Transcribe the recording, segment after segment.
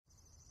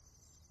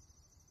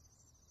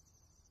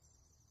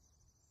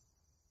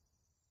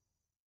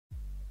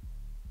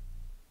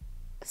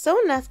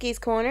So, Natsuki's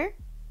Corner,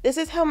 this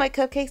is how my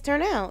cupcakes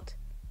turn out.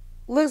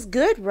 Looks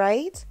good,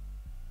 right?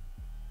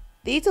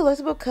 These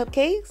delectable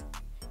cupcakes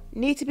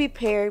need to be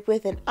paired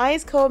with an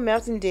ice-cold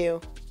Mountain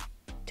Dew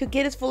to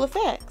get its full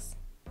effects.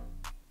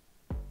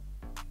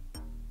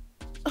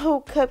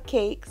 Oh,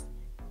 cupcakes,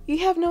 you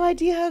have no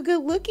idea how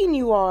good looking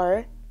you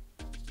are.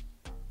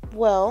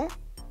 Well,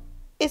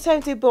 it's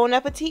time to bon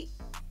appetit.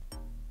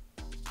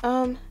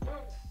 I'll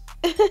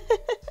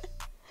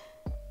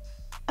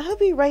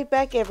be right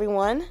back,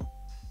 everyone.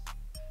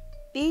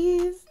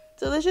 These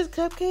delicious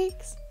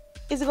cupcakes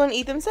is going to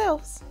eat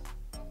themselves.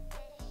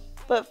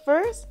 But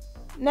first,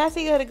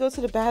 Natsuki gotta go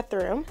to the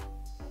bathroom.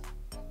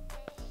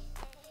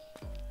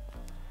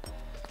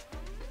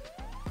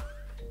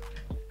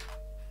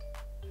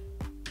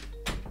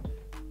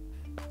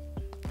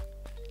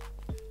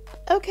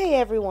 Okay,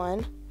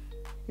 everyone.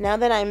 Now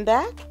that I'm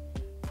back,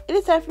 it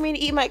is time for me to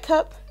eat my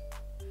cup.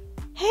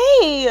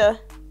 Hey!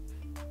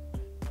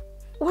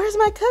 Where's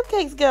my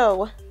cupcakes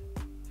go?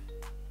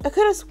 I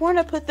could have sworn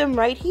I put them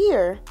right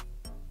here.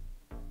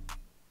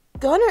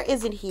 Gunner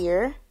isn't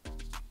here.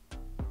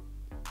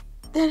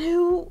 Then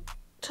who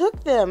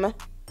took them?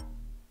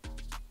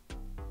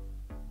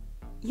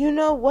 You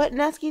know what,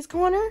 Natsuki's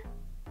Corner?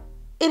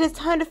 It is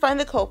time to find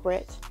the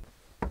culprit.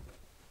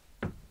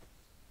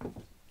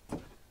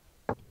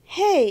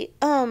 Hey,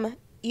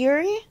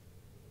 Yuri?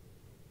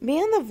 Me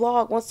on the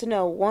vlog wants to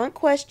know one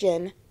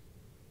question.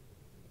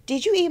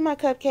 Did you eat my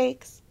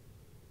cupcakes?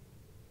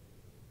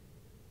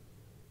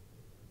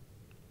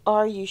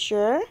 Are you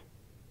sure?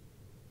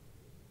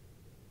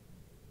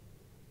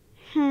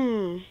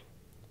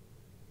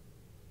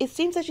 It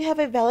seems that you have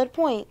a valid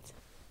point.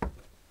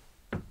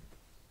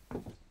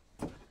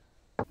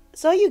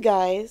 So you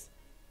guys,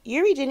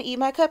 Yuri didn't eat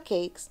my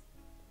cupcakes.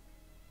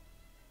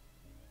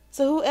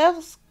 So who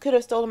else could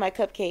have stolen my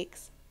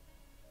cupcakes?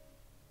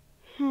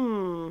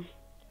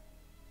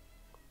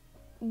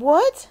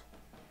 What?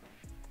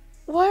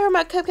 Why are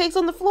my cupcakes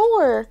on the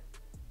floor?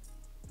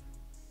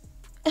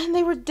 And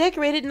they were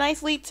decorated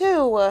nicely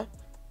too.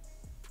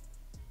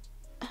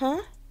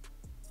 Huh?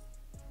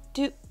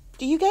 Do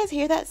you guys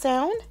hear that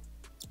sound?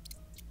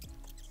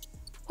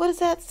 What is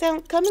that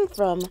sound coming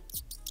from?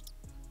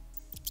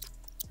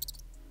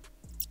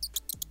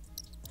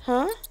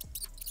 Huh?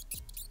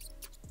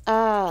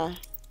 Ah.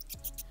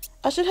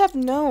 I should have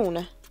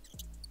known.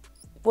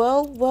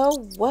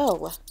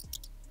 Well.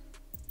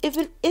 If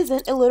it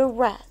isn't a little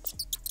rat.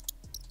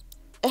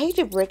 I hate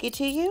to break it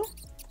to you,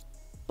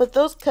 but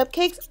those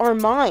cupcakes are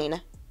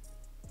mine.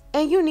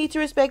 And you need to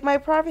respect my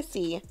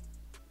privacy.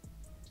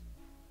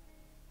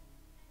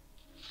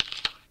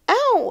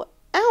 Ow!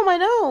 Ow, my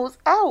nose!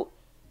 Ow!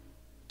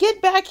 Get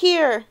back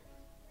here!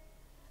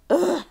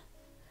 Ugh!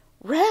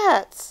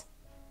 Rats!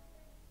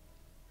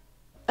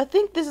 I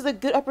think this is a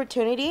good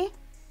opportunity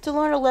to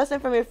learn a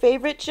lesson from your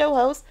favorite show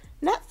host,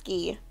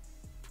 Natsuki.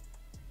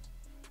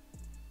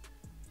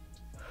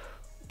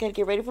 Gotta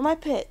get ready for my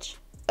pitch.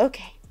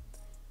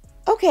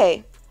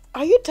 Okay,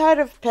 are you tired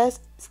of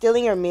pests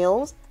stealing your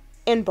meals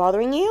and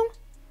bothering you?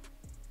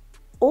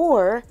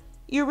 Or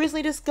you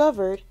recently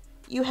discovered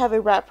you have a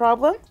rat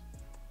problem?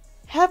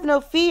 Have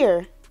no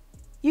fear.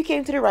 You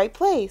came to the right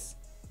place.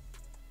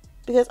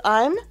 Because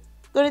I'm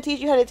going to teach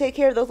you how to take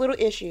care of those little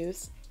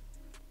issues.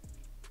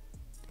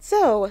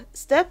 So,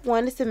 step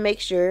 1 is to make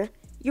sure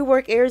your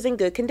work area is in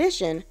good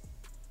condition.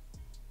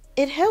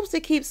 It helps to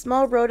keep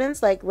small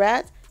rodents like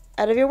rats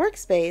out of your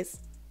workspace.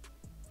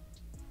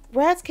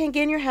 Rats can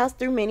get in your house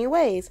through many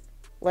ways,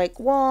 like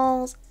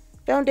walls,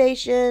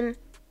 foundation,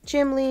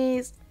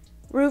 chimneys,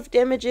 roof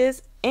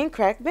damages, and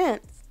cracked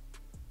vents.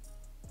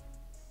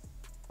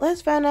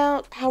 Let's find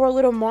out how our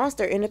little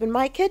monster ended up in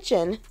my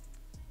kitchen.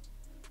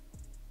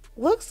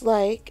 Looks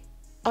like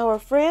our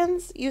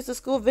friends used the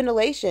school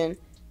ventilation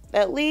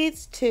that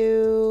leads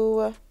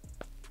to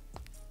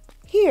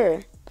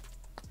here,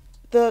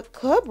 the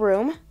club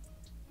room.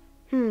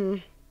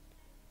 And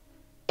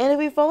if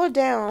we follow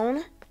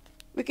down,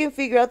 we can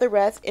figure out the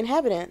rat's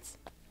inhabitants.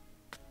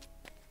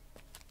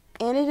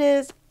 And it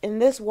is in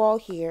this wall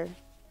here.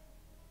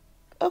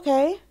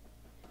 Okay.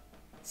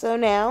 So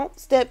now,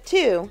 step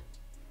 2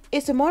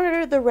 is to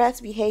monitor the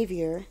rat's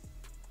behavior.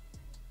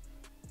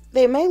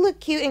 They may look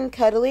cute and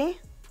cuddly,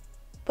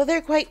 but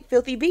they're quite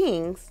filthy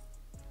beings.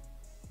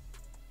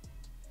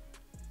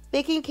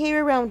 They can carry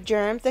around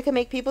germs that can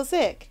make people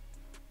sick.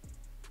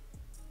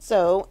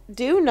 So,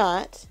 do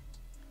not,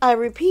 I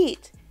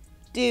repeat,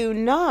 do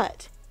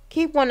not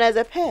keep one as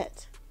a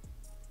pet.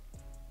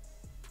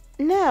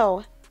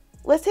 Now,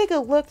 let's take a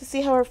look to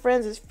see how our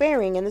friends is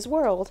faring in this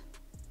world.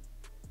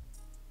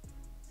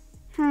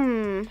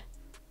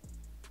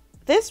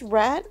 This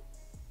rat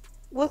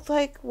looks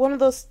like one of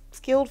those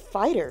skilled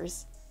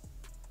fighters.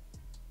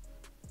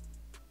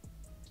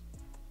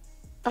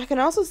 I can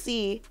also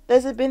see that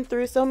it has been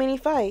through so many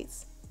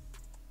fights.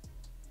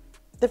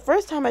 The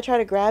first time I tried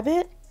to grab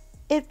it,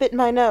 it bit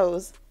my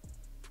nose.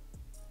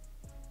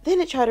 Then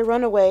it tried to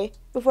run away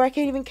before I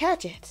could even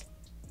catch it.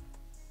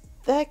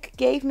 That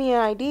gave me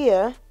an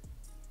idea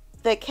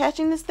that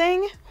catching this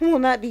thing will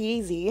not be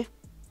easy.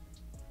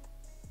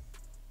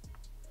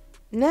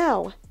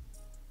 Now,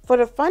 for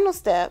the final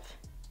step,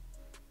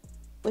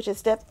 which is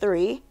step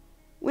 3,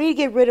 we need to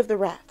get rid of the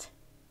rat.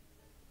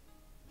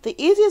 The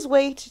easiest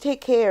way to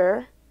take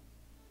care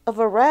of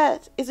a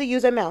rat is to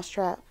use a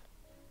mousetrap.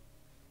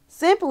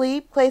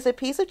 Simply place a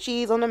piece of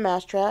cheese on the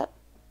mousetrap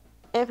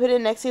and put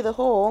it next to the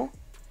hole,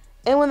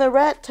 and when the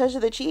rat touches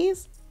the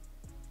cheese,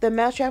 the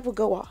mousetrap will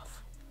go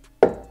off.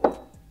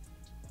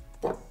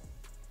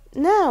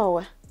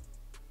 Now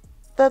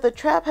that the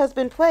trap has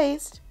been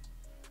placed,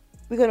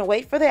 we're going to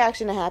wait for the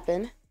action to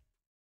happen.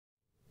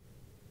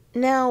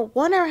 Now,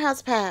 1 hour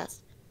has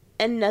passed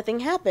and nothing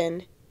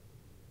happened.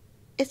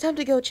 It's time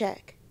to go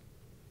check.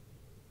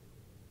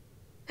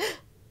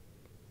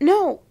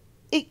 No,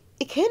 it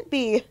can't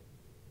be.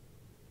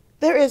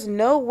 There is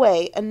no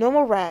way a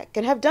normal rat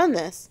can have done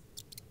this.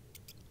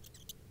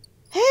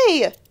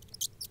 Hey!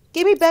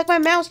 Give me back my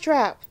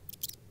mousetrap!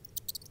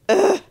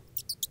 Ugh!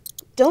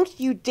 Don't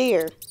you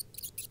dare.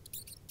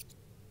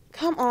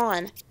 Come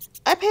on.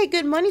 I paid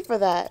good money for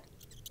that.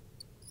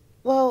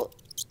 Well,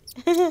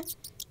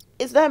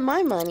 it's not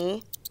my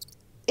money.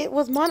 It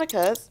was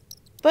Monica's.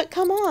 But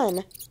come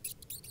on.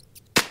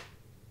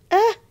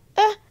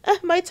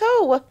 My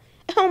toe!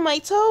 Oh, my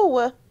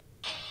toe!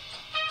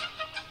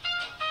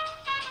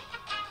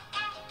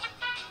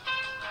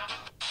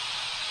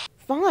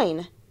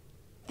 Fine.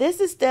 This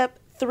is step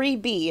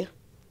 3B.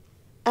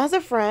 As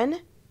a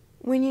friend,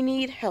 when you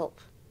need help.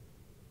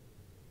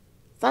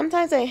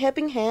 Sometimes a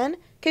helping hand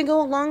can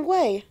go a long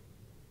way.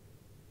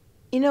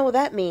 You know what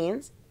that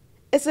means?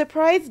 A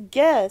surprise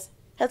guest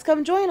has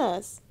come join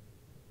us.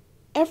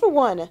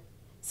 Everyone,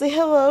 say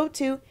hello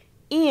to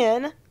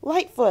Ian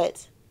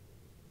Lightfoot.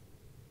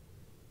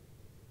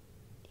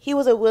 He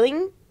was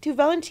willing to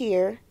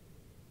volunteer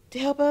to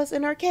help us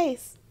in our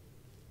case.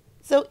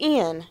 So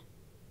Ian,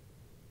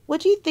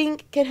 what do you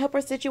think can help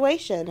our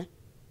situation?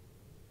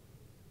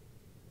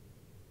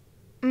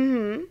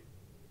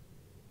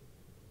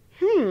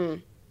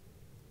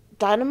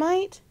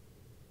 Dynamite?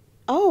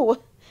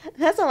 Oh,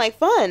 that sounds like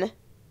fun.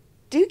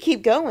 Do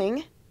keep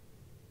going.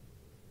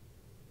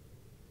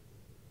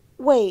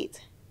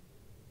 Wait,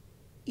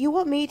 you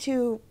want me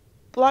to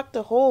block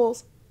the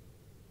holes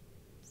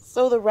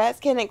so the rats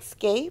can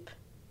escape?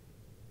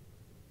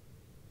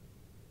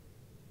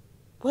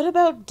 What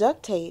about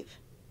duct tape?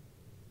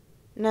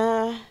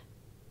 Nah,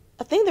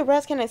 I think the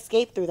rats can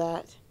escape through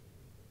that.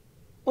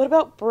 What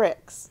about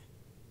bricks?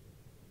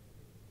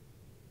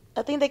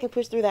 I think they can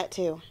push through that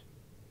too.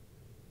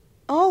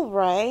 All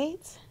right.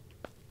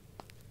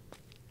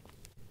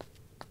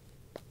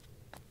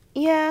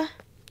 Yeah,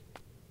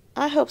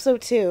 I hope so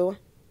too.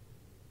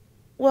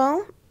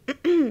 Well,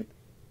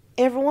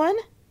 everyone,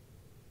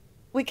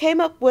 we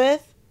came up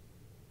with...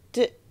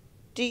 Do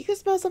you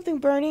smell something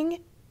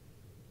burning?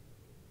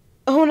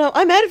 Oh no,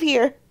 I'm out of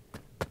here!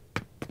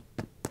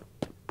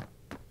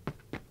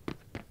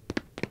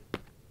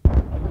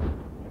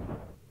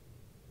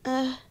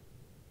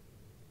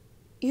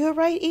 You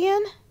alright,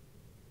 Ian?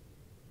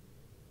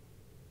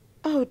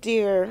 Oh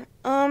dear,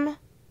 I'll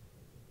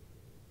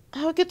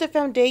get the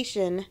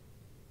foundation.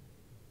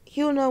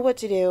 He'll know what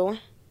to do.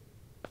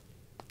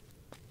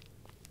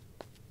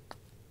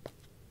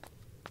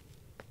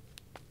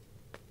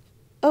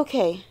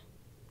 Okay,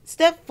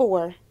 step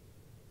 4.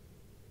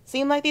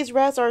 Seem like these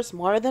rats are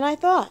smarter than I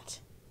thought.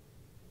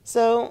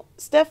 So,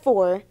 step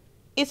 4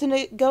 is to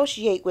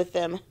negotiate with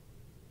them.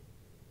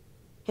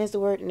 Hence the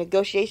word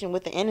negotiation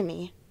with the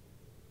enemy.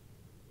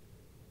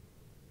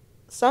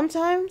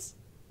 Sometimes,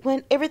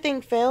 when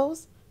everything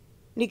fails,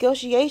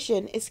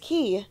 negotiation is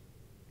key.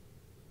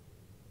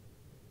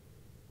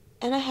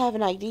 And I have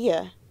an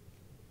idea.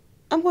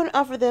 I'm going to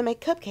offer them a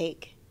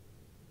cupcake.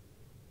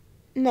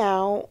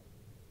 Now,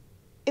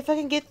 if I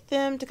can get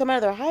them to come out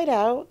of their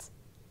hideout,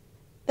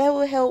 that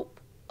will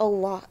help a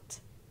lot.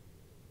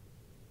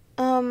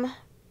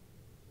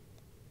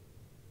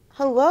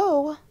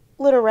 Hello,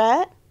 little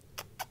rat?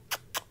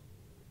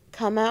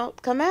 Come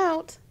out, come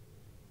out.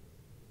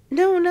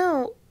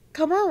 No,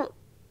 come out,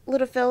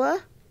 little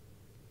fella.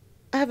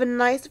 I have a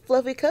nice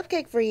fluffy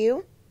cupcake for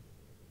you.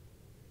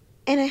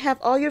 And I have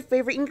all your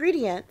favorite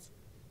ingredients.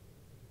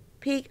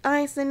 Peak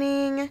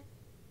icing,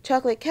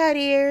 chocolate cat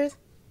ears,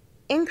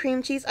 and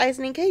cream cheese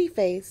icing kitty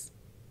face.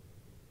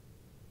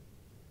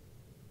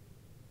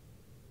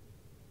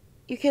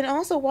 You can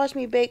also watch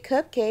me bake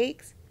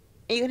cupcakes,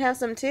 and you can have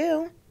some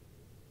too.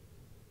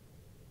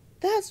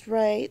 That's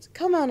right,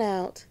 come on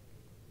out.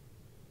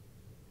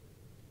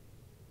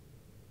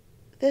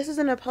 This is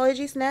an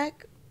apology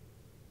snack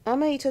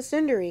on my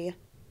tsundere,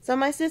 so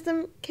my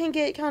system can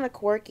get kind of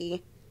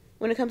quirky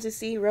when it comes to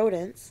sea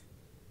rodents.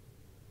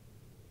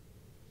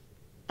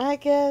 I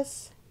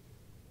guess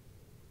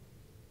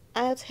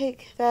I'll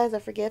take that as a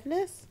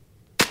forgiveness.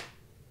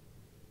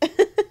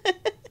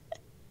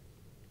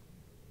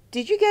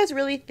 Did you guys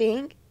really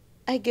think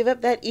I'd give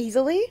up that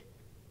easily?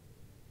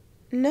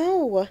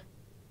 No.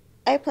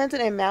 I planted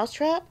a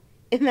mousetrap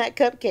in that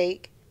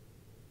cupcake.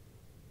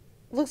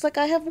 Looks like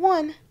I have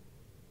won.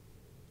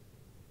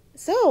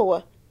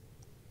 So,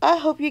 I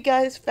hope you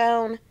guys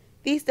found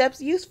these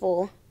steps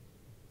useful.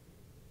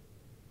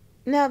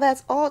 Now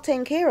that's all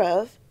taken care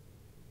of,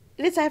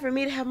 it is time for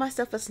me to have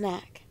myself a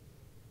snack.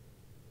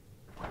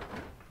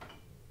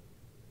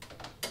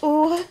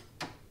 Oh,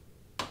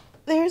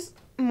 there's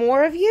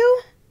more of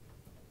you?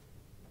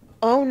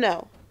 Oh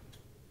no,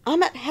 I'm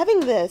not having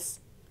this.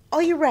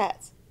 All you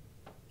rats,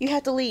 you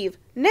have to leave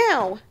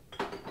now.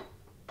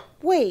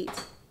 Wait,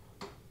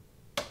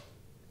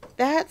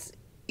 that's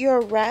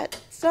your rat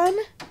son?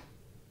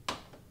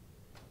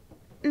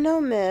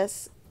 No,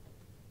 miss.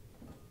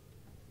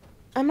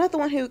 I'm not the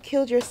one who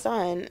killed your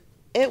son.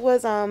 It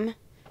was, what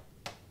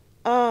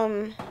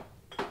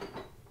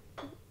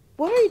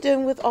are you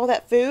doing with all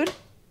that food?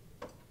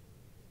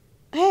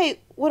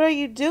 Hey, what are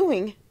you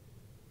doing?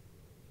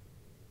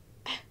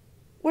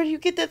 Where do you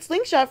get that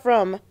slingshot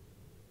from?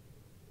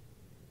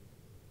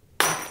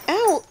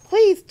 Ow,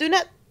 please, do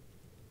not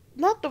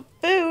the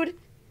food.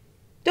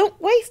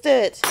 Don't waste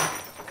it.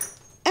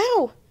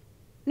 Ow,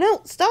 no,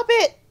 stop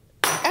it.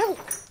 Ow,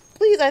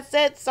 please, I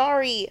said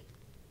sorry.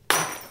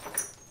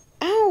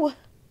 Ow.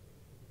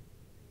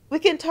 We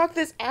can talk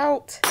this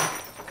out.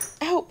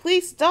 Ow,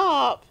 please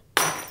stop.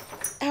 Ow,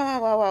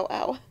 ow, ow, ow,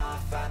 ow. I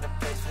find a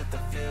place with a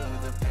view.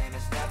 The pain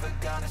is never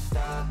gonna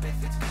stop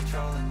if it's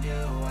controlling you.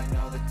 I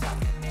know that time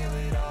can heal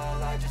it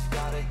all. I just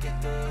gotta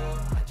get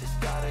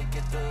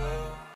through.